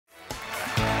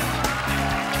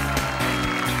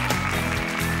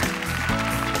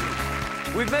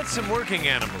We've met some working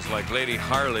animals like Lady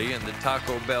Harley and the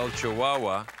Taco Bell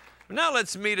Chihuahua. Now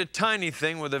let's meet a tiny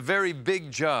thing with a very big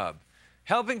job,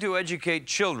 helping to educate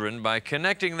children by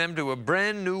connecting them to a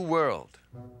brand new world.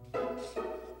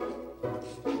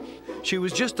 She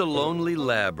was just a lonely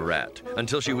lab rat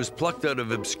until she was plucked out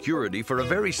of obscurity for a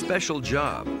very special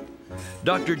job.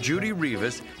 Dr. Judy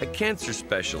Rivas, a cancer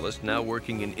specialist now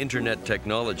working in internet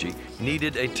technology,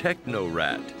 needed a techno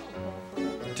rat.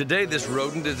 Today, this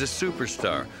rodent is a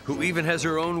superstar who even has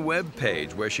her own web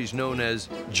page where she's known as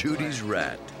Judy's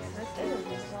Rat.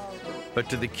 But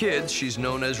to the kids, she's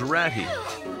known as Ratty.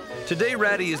 Today,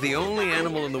 Ratty is the only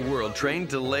animal in the world trained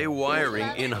to lay wiring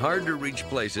in hard-to-reach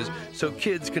places so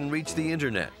kids can reach the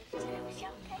internet.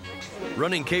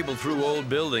 Running cable through old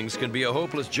buildings can be a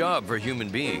hopeless job for human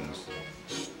beings.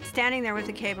 Standing there with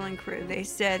the cabling crew, they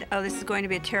said, oh, this is going to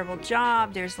be a terrible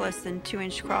job. There's less than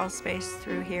 2-inch crawl space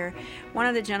through here. One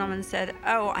of the gentlemen said,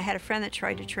 oh, I had a friend that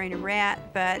tried to train a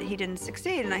rat, but he didn't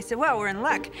succeed. And I said, well, we're in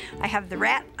luck. I have the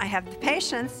rat, I have the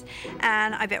patience,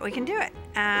 and I bet we can do it.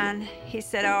 And he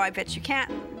said, oh, I bet you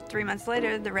can't. 3 months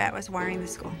later, the rat was wiring the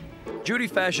school. Judy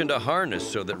fashioned a harness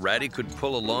so that Ratty could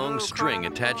pull a long string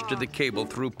attached to the cable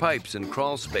through pipes and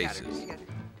crawl spaces.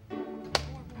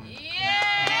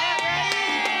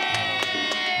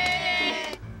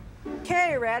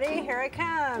 Okay, Ratty, here I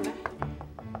come.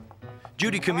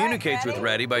 Judy communicates with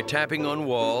Ratty by tapping on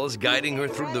walls, guiding her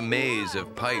through the maze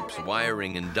of pipes,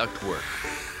 wiring, and ductwork.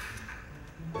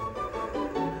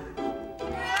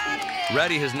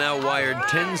 Ratty has now wired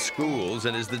 10 schools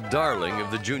and is the darling of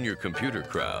the junior computer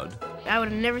crowd. I would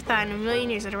have never thought in a million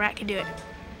years that a rat could do it.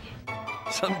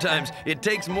 Sometimes it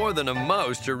takes more than a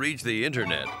mouse to reach the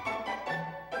internet.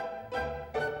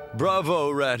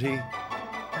 Bravo, Ratty.